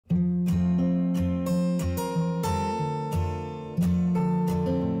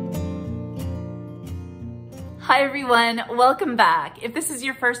Hi everyone, welcome back. If this is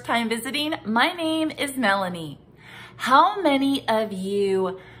your first time visiting, my name is Melanie. How many of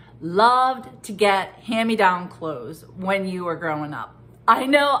you loved to get hand-me-down clothes when you were growing up? I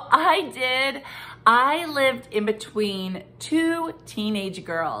know I did. I lived in between two teenage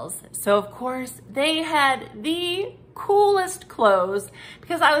girls. So of course they had the coolest clothes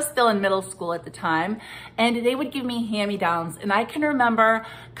because I was still in middle school at the time, and they would give me hand-me-downs. And I can remember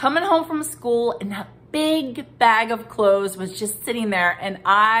coming home from school and that big bag of clothes was just sitting there, and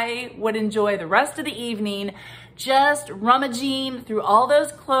I would enjoy the rest of the evening just rummaging through all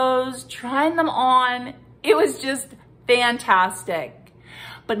those clothes, trying them on. It was just fantastic.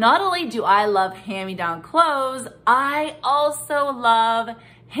 But not only do I love hand-me-down clothes, I also love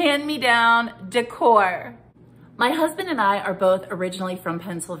hand-me-down decor. My husband and I are both originally from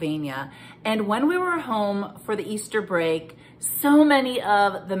Pennsylvania, and when we were home for the Easter break, so many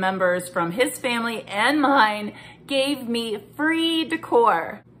of the members from his family and mine gave me free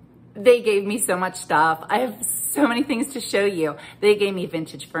decor. They gave me so much stuff. I have so many things to show you. They gave me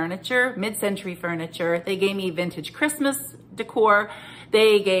vintage furniture, mid-century furniture. They gave me vintage Christmas decor.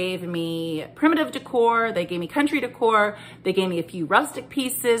 They gave me primitive decor. They gave me country decor. They gave me a few rustic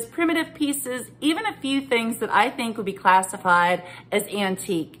pieces, primitive pieces, even a few things that I think would be classified as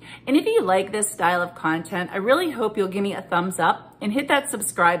antique. And if you like this style of content, I really hope you'll give me a thumbs up and hit that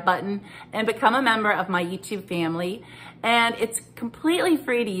subscribe button and become a member of my YouTube family. And it's completely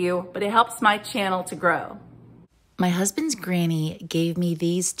free to you, but it helps my channel to grow. My husband's granny gave me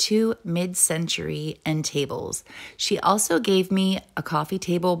these two mid-century end tables. She also gave me a coffee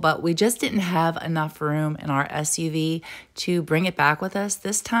table, but we just didn't have enough room in our SUV to bring it back with us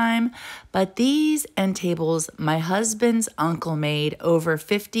this time. But these end tables, my husband's uncle made over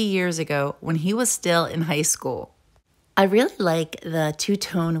 50 years ago when he was still in high school. I really like the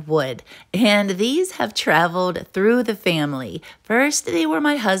two-tone wood, and these have traveled through the family. First, they were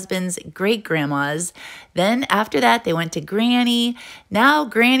my husband's great-grandma's. Then after that, they went to Granny. Now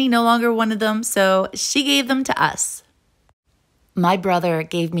Granny no longer wanted them, so she gave them to us. My brother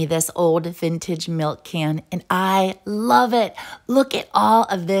gave me this old vintage milk can, and I love it. Look at all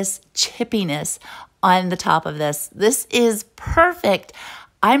of this chippiness on the top of this. This is perfect.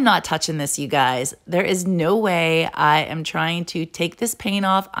 I'm not touching this, you guys. There is no way I am trying to take this paint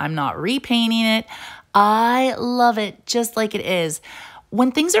off. I'm not repainting it. I love it just like it is.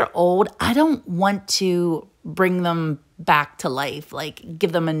 When things are old, I don't want to bring them back to life, like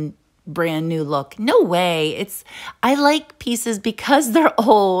give them a brand new look. No way. I like pieces because they're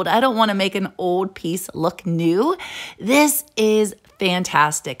old. I don't want to make an old piece look new. This is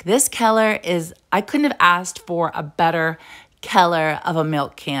fantastic. This color is, I couldn't have asked for a better color of a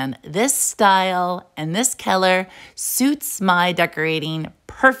milk can. This style and this color suits my decorating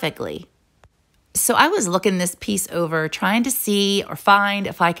perfectly. So I was looking this piece over, trying to see or find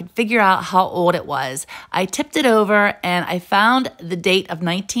if I could figure out how old it was. I tipped it over and I found the date of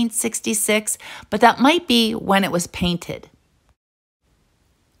 1966, but that might be when it was painted.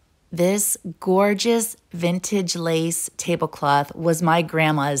 This gorgeous vintage lace tablecloth was my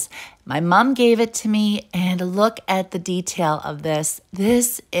grandma's. My mom gave it to me, and look at the detail of this.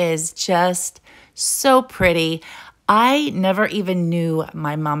 This is just so pretty. I never even knew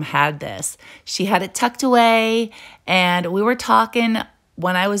my mom had this. She had it tucked away, and we were talking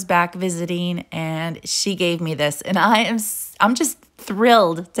when I was back visiting, and she gave me this, and I'm just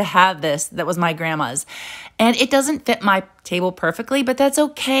thrilled to have this. That was my grandma's. And it doesn't fit my table perfectly, but that's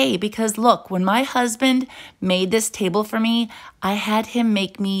okay because look, when my husband made this table for me, I had him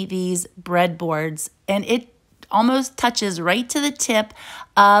make me these breadboards, and it almost touches right to the tip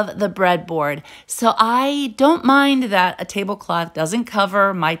of the breadboard. So I don't mind that a tablecloth doesn't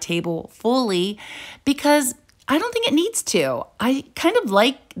cover my table fully because I don't think it needs to. I kind of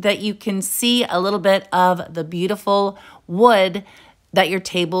like that you can see a little bit of the beautiful wood that your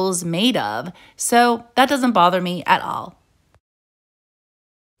table's made of. So that doesn't bother me at all.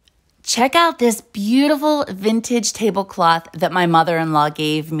 Check out this beautiful vintage tablecloth that my mother-in-law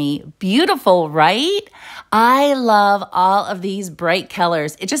gave me. Beautiful, right? I love all of these bright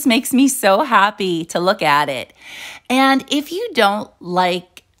colors. It just makes me so happy to look at it. And if you don't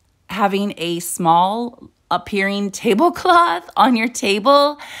like having a small appearing tablecloth on your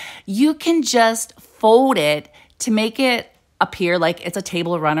table, you can just fold it to make it appear like it's a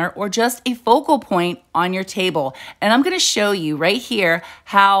table runner or just a focal point on your table. And I'm going to show you right here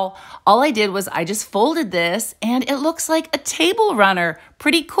how all I did was I just folded this and it looks like a table runner.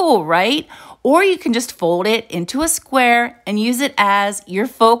 Pretty cool, right? Or you can just fold it into a square and use it as your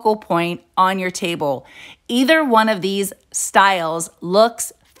focal point on your table. Either one of these styles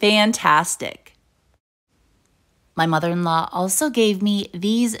looks fantastic. My mother-in-law also gave me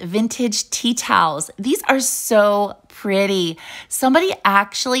these vintage tea towels. These are so pretty. Somebody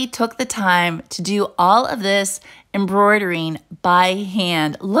actually took the time to do all of this embroidering by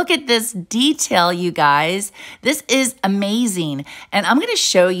hand. Look at this detail, you guys. This is amazing. And I'm going to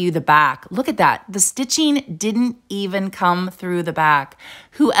show you the back. Look at that. The stitching didn't even come through the back.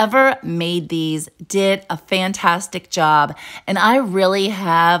 Whoever made these did a fantastic job. And I really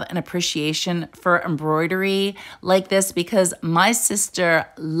have an appreciation for embroidery like this because my sister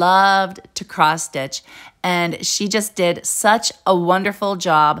loved to cross stitch and she just did such a wonderful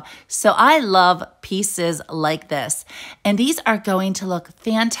job. So I love pieces like this. And these are going to look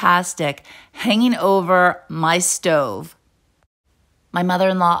fantastic hanging over my stove. My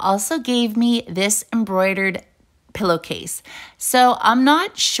mother-in-law also gave me this embroidered pillowcase. So I'm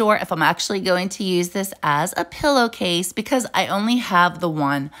not sure if I'm actually going to use this as a pillowcase because I only have the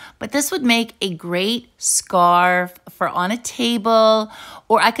one, but this would make a great scarf for on a table,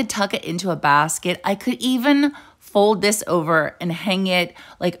 or I could tuck it into a basket. I could even fold this over and hang it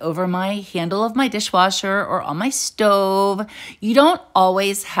like over my handle of my dishwasher or on my stove. You don't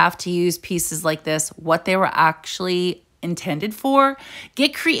always have to use pieces like this, what they were actually intended for.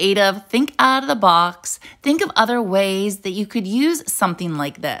 Get creative, think out of the box, think of other ways that you could use something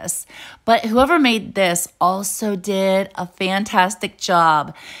like this. But whoever made this also did a fantastic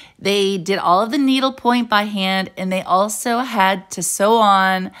job. They did all of the needlepoint by hand and they also had to sew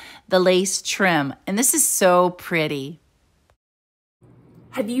on the lace trim. And this is so pretty.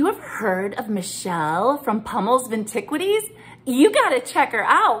 Have you ever heard of Michelle from Pummel's Vintiquities? You gotta check her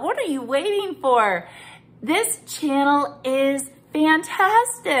out. What are you waiting for? This channel is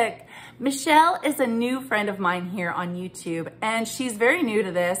fantastic. Michelle is a new friend of mine here on YouTube and she's very new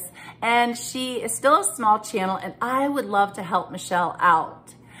to this and she is still a small channel and I would love to help Michelle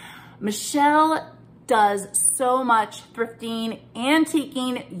out. Michelle does so much thrifting,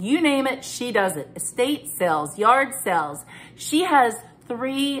 antiquing, you name it, she does it. Estate sales, yard sales. She has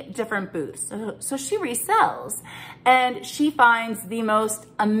 3 different booths. So she resells and she finds the most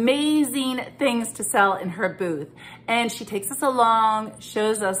amazing things to sell in her booth. And she takes us along,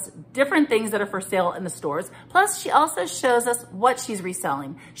 shows us different things that are for sale in the stores. Plus she also shows us what she's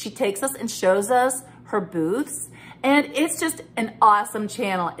reselling. She takes us and shows us her booths. And it's just an awesome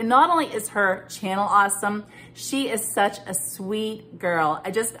channel. And not only is her channel awesome, she is such a sweet girl.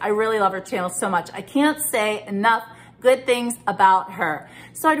 I really love her channel so much. I can't say enough good things about her.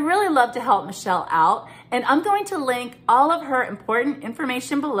 So I'd really love to help Michelle out. And I'm going to link all of her important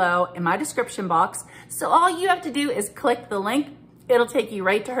information below in my description box. So all you have to do is click the link. It'll take you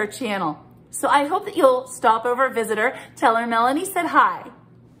right to her channel. So I hope that you'll stop over, visit her, tell her Melanie said hi.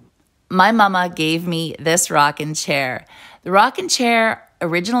 My mama gave me this rocking chair. The rocking chair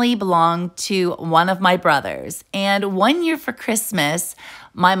originally belonged to one of my brothers. And one year for Christmas,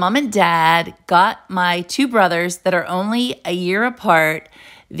 my mom and dad got my 2 brothers that are only a year apart.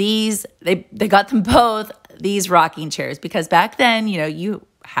 They got them both these rocking chairs because back then, you know, you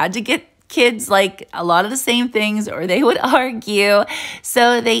had to get kids like a lot of the same things or they would argue.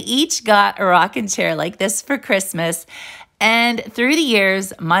 So they each got a rocking chair like this for Christmas. And through the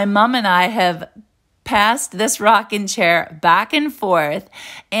years, my mom and I have passed this rocking chair back and forth.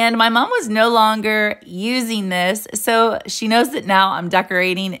 And my mom was no longer using this. So she knows that now I'm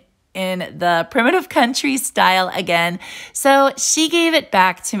decorating in the primitive country style again. So she gave it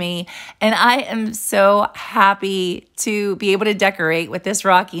back to me. And I am so happy to be able to decorate with this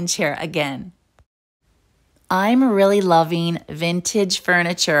rocking chair again. I'm really loving vintage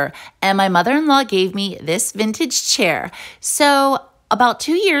furniture, and my mother-in-law gave me this vintage chair. So about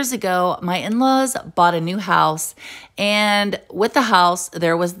 2 years ago, my in-laws bought a new house, and with the house,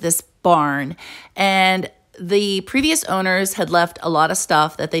 there was this barn, and the previous owners had left a lot of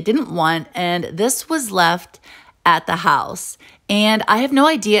stuff that they didn't want, and this was left at the house. And I have no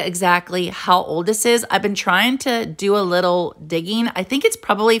idea exactly how old this is. I've been trying to do a little digging. I think it's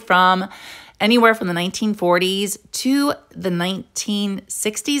probably from anywhere from the 1940s to the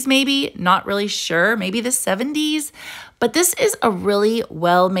 1960s, maybe, not really sure, maybe the 70s. But this is a really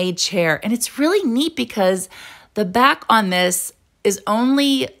well-made chair. And it's really neat because the back on this is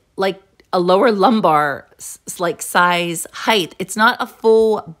only like a lower lumbar like size height. It's not a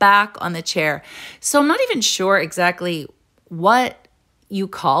full back on the chair. So I'm not even sure exactly what you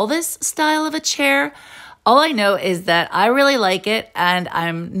call this style of a chair. All I know is that I really like it and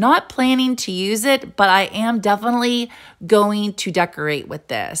I'm not planning to use it, but I am definitely going to decorate with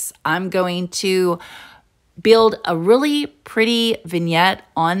this. I'm going to build a really pretty vignette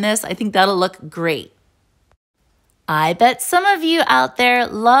on this. I think that'll look great. I bet some of you out there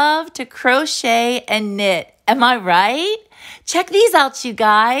love to crochet and knit. Am I right? Check these out, you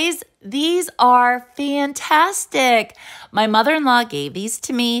guys. These are fantastic. My mother-in-law gave these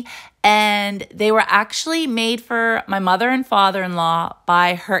to me, and they were actually made for my mother and father-in-law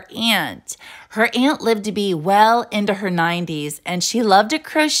by her aunt. Her aunt lived to be well into her 90s, and she loved to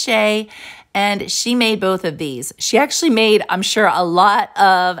crochet, and she made both of these. She actually made, I'm sure, a lot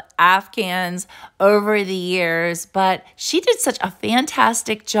of Afghans over the years, but she did such a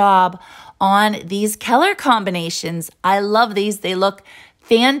fantastic job on these color combinations. I love these. They look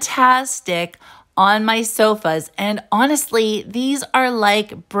fantastic on my sofas. And honestly, these are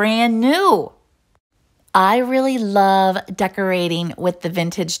like brand new. I really love decorating with the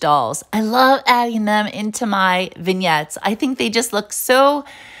vintage dolls. I love adding them into my vignettes. I think they just look so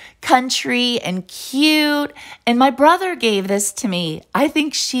country and cute. And my brother gave this to me. I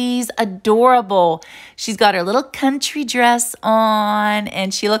think she's adorable. She's got her little country dress on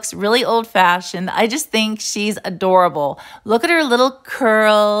and she looks really old-fashioned. I just think she's adorable. Look at her little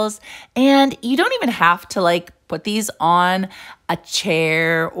curls. And you don't even have to like put these on a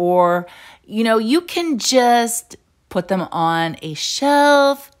chair, or you can just put them on a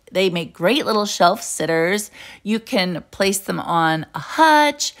shelf. They make great little shelf sitters. You can place them on a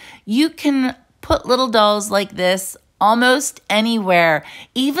hutch. You can put little dolls like this almost anywhere.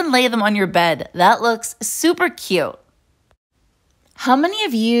 Even lay them on your bed. That looks super cute. How many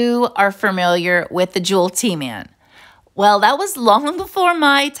of you are familiar with the Jewel Tea Man? Well, that was long before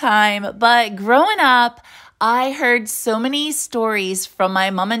my time, but growing up, I heard so many stories from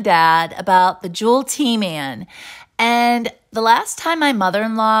my mom and dad about the Jewel Tea Man. And the last time my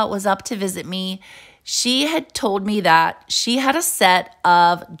mother-in-law was up to visit me, she had told me that she had a set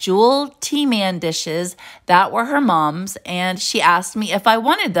of Jewel Tea Man dishes that were her mom's, and she asked me if I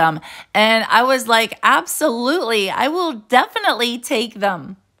wanted them. And I was like, absolutely, I will definitely take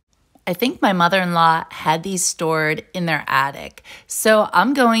them. I think my mother-in-law had these stored in their attic. So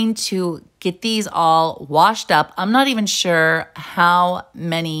I'm going to get these all washed up. I'm not even sure how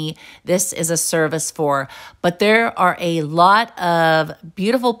many this is a service for, but there are a lot of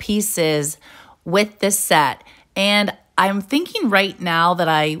beautiful pieces with this set. And I'm thinking right now that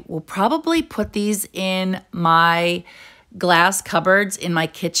I will probably put these in my glass cupboards in my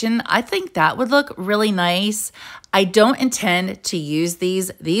kitchen. I think that would look really nice. I don't intend to use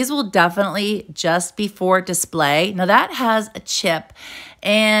these. These will definitely just be for display. Now that has a chip,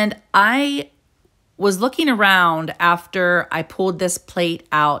 and I was looking around after I pulled this plate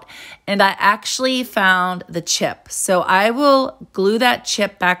out, and I actually found the chip. So I will glue that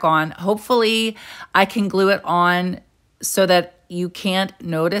chip back on. Hopefully I can glue it on so that you can't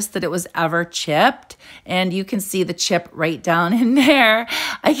notice that it was ever chipped, and you can see the chip right down in there.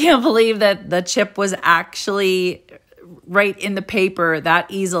 I can't believe that the chip was actually right in the paper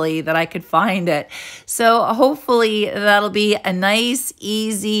that easily that I could find it. So hopefully that'll be a nice,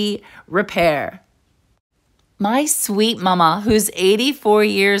 easy repair. My sweet mama, who's 84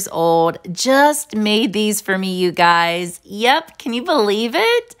 years old, just made these for me, you guys. Yep, can you believe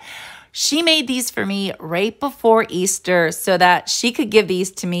it? She made these for me right before Easter so that she could give these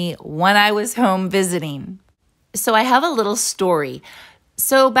to me when I was home visiting. So I have a little story.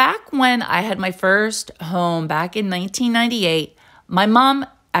 So back when I had my first home back in 1998, my mom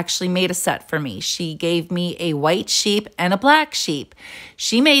actually made a set for me. She gave me a white sheep and a black sheep.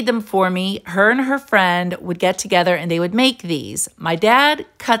 She made them for me. Her and her friend would get together and they would make these. My dad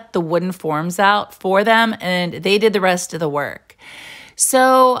cut the wooden forms out for them and they did the rest of the work.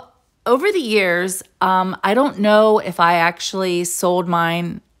 So over the years, I don't know if I actually sold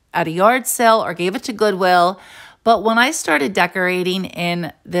mine at a yard sale or gave it to Goodwill, but when I started decorating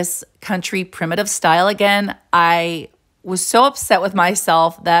in this country primitive style again, I was so upset with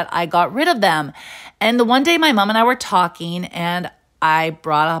myself that I got rid of them. And the one day my mom and I were talking and I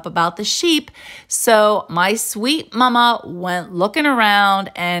brought up about the sheep. So my sweet mama went looking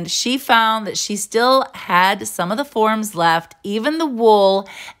around and she found that she still had some of the forms left, even the wool,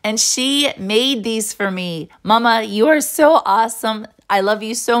 and she made these for me. Mama, you are so awesome. I love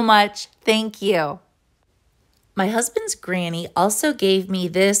you so much. Thank you. My husband's granny also gave me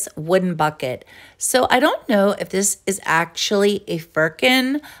this wooden bucket. So I don't know if this is actually a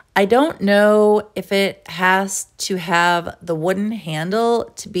firkin. I don't know if it has to have the wooden handle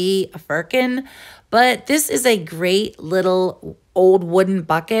to be a firkin, but this is a great little old wooden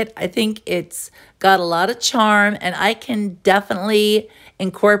bucket. I think it's got a lot of charm and I can definitely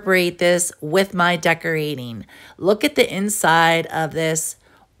incorporate this with my decorating. Look at the inside of this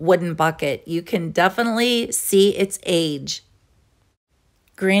wooden bucket. You can definitely see its age.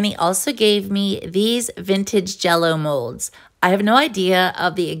 Granny also gave me these vintage Jello molds. I have no idea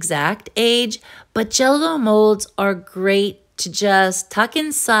of the exact age, but Jello molds are great to just tuck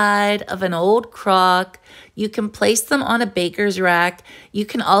inside of an old crock. You can place them on a baker's rack. You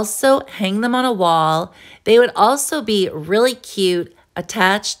can also hang them on a wall. They would also be really cute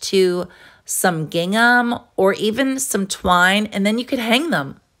attached to some gingham or even some twine, and then you could hang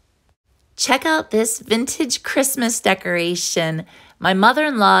them. Check out this vintage Christmas decoration. My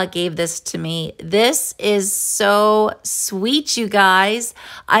mother-in-law gave this to me. This is so sweet, you guys.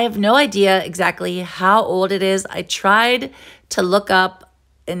 I have no idea exactly how old it is. I tried to look up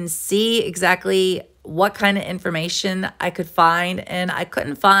and see exactly what kind of information I could find, and I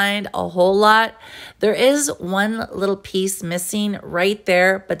couldn't find a whole lot. There is one little piece missing right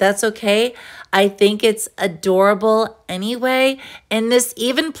there, but that's okay. I think it's adorable anyway, and this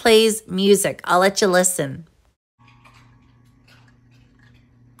even plays music. I'll let you listen.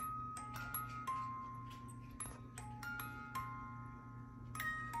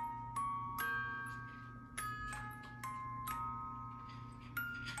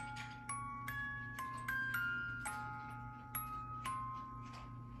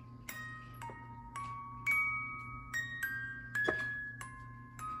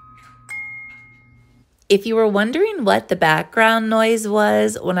 If you were wondering what the background noise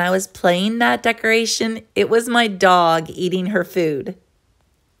was when I was playing that decoration, it was my dog eating her food.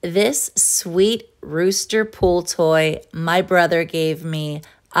 This sweet rooster pool toy my brother gave me.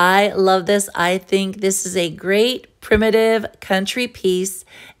 I love this. I think this is a great primitive country piece.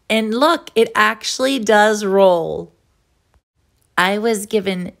 And look, it actually does roll. I was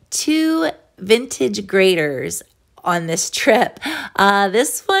given 2 vintage graters on this trip.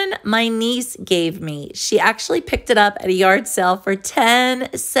 This one my niece gave me. She actually picked it up at a yard sale for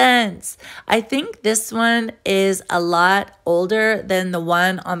 10 cents. I think this one is a lot older than the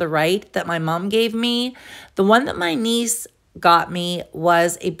one on the right that my mom gave me. The one that my niece got me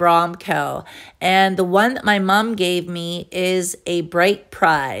was a Bromco, and the one that my mom gave me is a Bright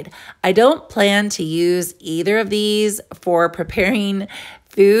Pride. I don't plan to use either of these for preparing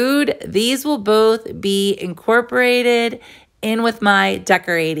food. These will both be incorporated in with my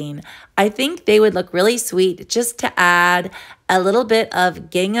decorating. I think they would look really sweet just to add a little bit of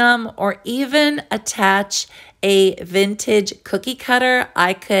gingham or even attach a vintage cookie cutter.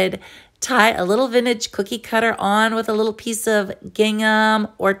 I could tie a little vintage cookie cutter on with a little piece of gingham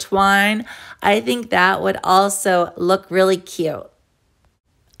or twine. I think that would also look really cute.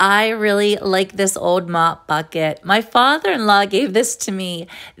 I really like this old mop bucket. My father-in-law gave this to me.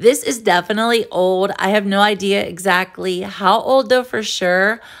 This is definitely old. I have no idea exactly how old though for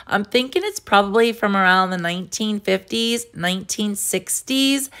sure. I'm thinking it's probably from around the 1950s,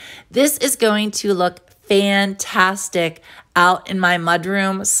 1960s. This is going to look fantastic out in my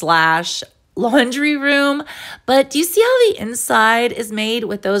mudroom / laundry room. But do you see how the inside is made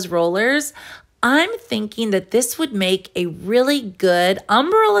with those rollers? I'm thinking that this would make a really good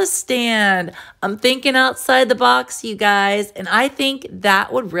umbrella stand. I'm thinking outside the box, you guys, and I think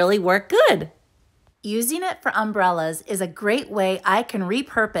that would really work good. Using it for umbrellas is a great way I can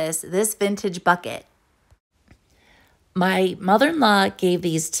repurpose this vintage bucket. My mother-in-law gave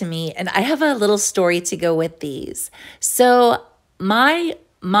these to me, and I have a little story to go with these. So my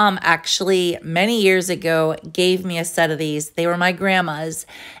mom actually many years ago gave me a set of these. They were my grandma's.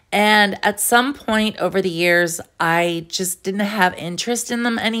 And at some point over the years, I just didn't have interest in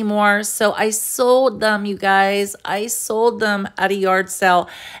them anymore. So I sold them, you guys. I sold them at a yard sale.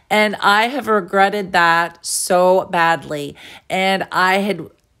 And I have regretted that so badly. And I had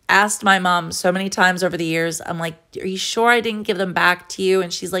asked my mom so many times over the years, I'm like, are you sure I didn't give them back to you?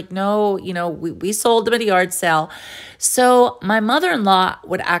 And she's like, no, we sold them at a yard sale. So my mother-in-law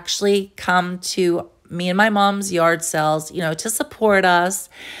would actually come to me and my mom's yard sales, to support us.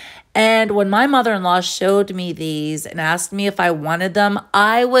 And when my mother-in-law showed me these and asked me if I wanted them,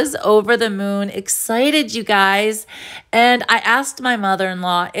 I was over the moon excited, you guys. And I asked my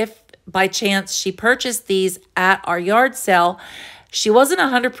mother-in-law if by chance she purchased these at our yard sale. She wasn't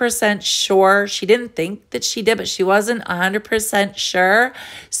 100% sure. She didn't think that she did, but she wasn't 100% sure.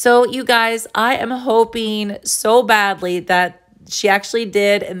 So you guys, I am hoping so badly that she actually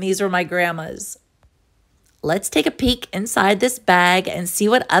did, and these were my grandma's. Let's take a peek inside this bag and see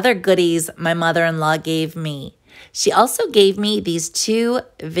what other goodies my mother-in-law gave me. She also gave me these 2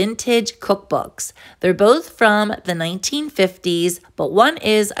 vintage cookbooks. They're both from the 1950s, but one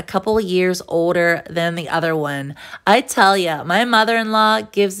is a couple years older than the other one. I tell ya, my mother-in-law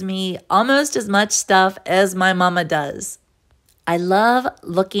gives me almost as much stuff as my mama does. I love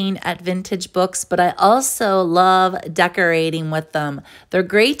looking at vintage books, but I also love decorating with them. They're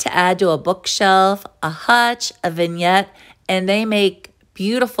great to add to a bookshelf, a hutch, a vignette, and they make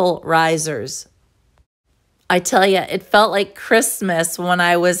beautiful risers. I tell you, it felt like Christmas when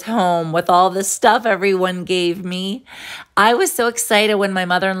I was home with all the stuff everyone gave me. I was so excited when my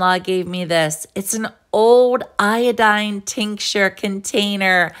mother-in-law gave me this. It's an old iodine tincture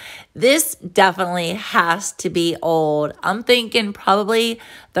container. This definitely has to be old. I'm thinking probably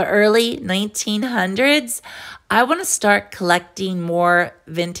the early 1900s. I want to start collecting more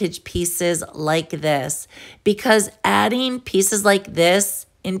vintage pieces like this because adding pieces like this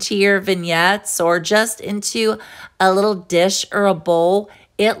into your vignettes or just into a little dish or a bowl,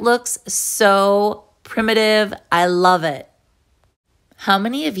 it looks so primitive. I love it. How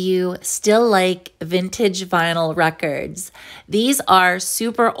many of you still like vintage vinyl records? These are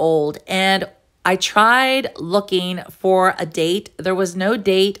super old, and I tried looking for a date. There was no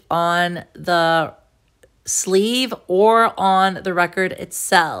date on the sleeve or on the record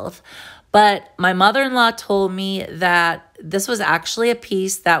itself. But my mother-in-law told me that this was actually a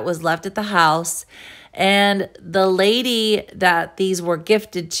piece that was left at the house, and the lady that these were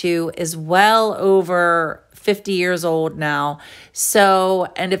gifted to is well over 50 years old now.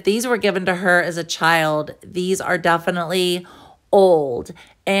 So, and if these were given to her as a child, these are definitely old.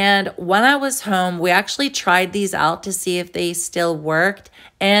 And when I was home, we actually tried these out to see if they still worked,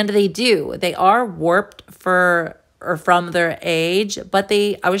 and they do. They are warped from their age, but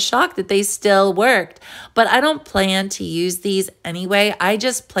I was shocked that they still worked. But I don't plan to use these anyway. I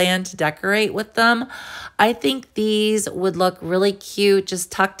just plan to decorate with them. I think these would look really cute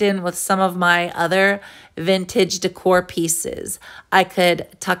just tucked in with some of my other vintage decor pieces. I could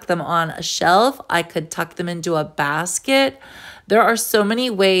tuck them on a shelf. I could tuck them into a basket. There are so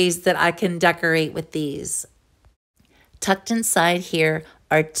many ways that I can decorate with these. Tucked inside here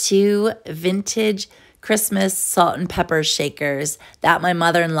are two vintage Christmas salt and pepper shakers that my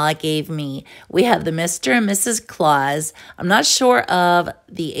mother-in-law gave me. We have the Mr. and Mrs. Claus. I'm not sure of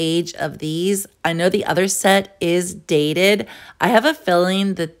the age of these. I know the other set is dated. I have a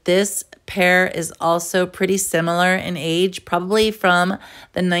feeling that this pair is also pretty similar in age, probably from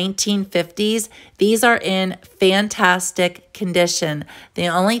the 1950s. These are in fantastic condition. The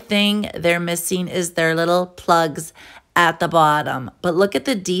only thing they're missing is their little plugs at the bottom. But look at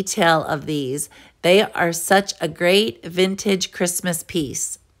the detail of these. They are such a great vintage Christmas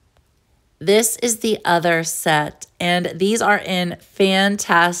piece. This is the other set, and these are in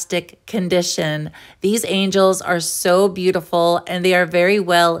fantastic condition. These angels are so beautiful, and they are very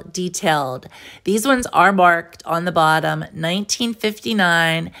well detailed. These ones are marked on the bottom,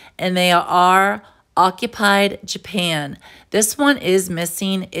 1959, and they are occupied Japan. This one is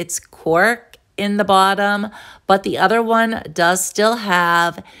missing its cork in the bottom, but the other one does still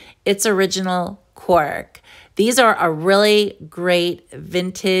have its original cork. These are a really great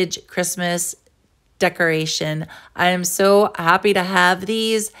vintage Christmas decoration. I am so happy to have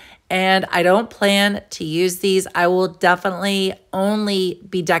these, and I don't plan to use these. I will definitely only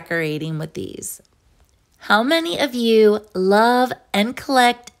be decorating with these. How many of you love and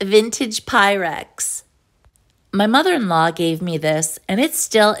collect vintage Pyrex? My mother-in-law gave me this, and it's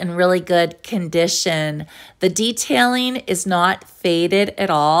still in really good condition. The detailing is not faded at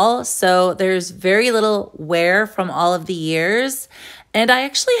all, so there's very little wear from all of the years. And I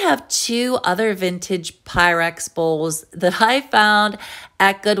actually have two other vintage Pyrex bowls that I found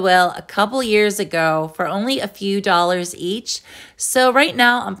at Goodwill a couple years ago for only a few dollars each. So right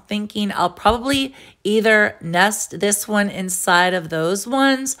now I'm thinking I'll probably either nest this one inside of those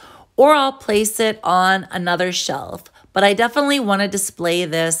ones, or I'll place it on another shelf. But I definitely want to display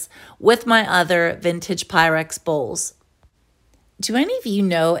this with my other vintage Pyrex bowls. Do any of you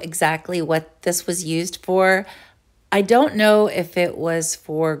know exactly what this was used for? I don't know if it was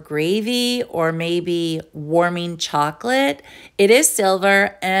for gravy or maybe warming chocolate. It is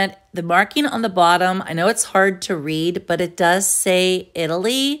silver, and the marking on the bottom, I know it's hard to read, but it does say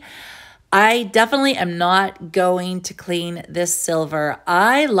Italy. I definitely am not going to clean this silver.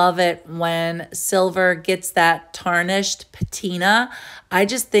 I love it when silver gets that tarnished patina. I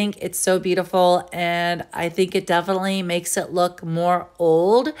just think it's so beautiful, and I think it definitely makes it look more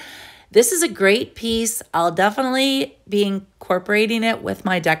old. This is a great piece. I'll definitely be incorporating it with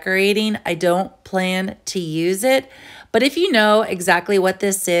my decorating. I don't plan to use it, but if you know exactly what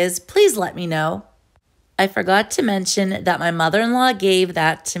this is, please let me know. I forgot to mention that my mother-in-law gave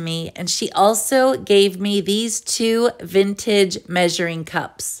that to me, and she also gave me these two vintage measuring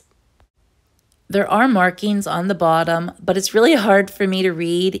cups. There are markings on the bottom, but it's really hard for me to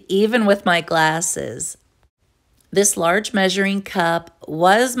read, even with my glasses. This large measuring cup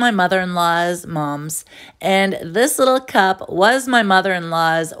was my mother-in-law's mom's, and this little cup was my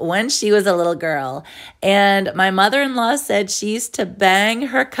mother-in-law's when she was a little girl. And my mother-in-law said she used to bang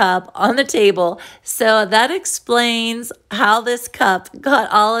her cup on the table, so that explains how this cup got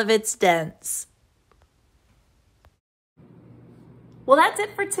all of its dents. Well, that's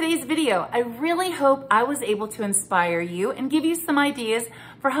it for today's video. I really hope I was able to inspire you and give you some ideas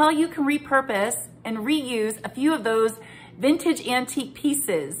for how you can repurpose and reuse a few of those vintage antique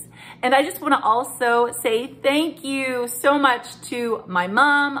pieces. And I just want to also say thank you so much to my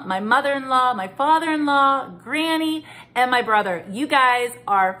mom, my mother-in-law, my father-in-law, Granny, and my brother. You guys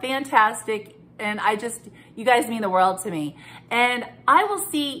are fantastic, and you guys mean the world to me. And I will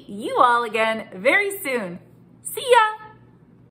see you all again very soon. See ya!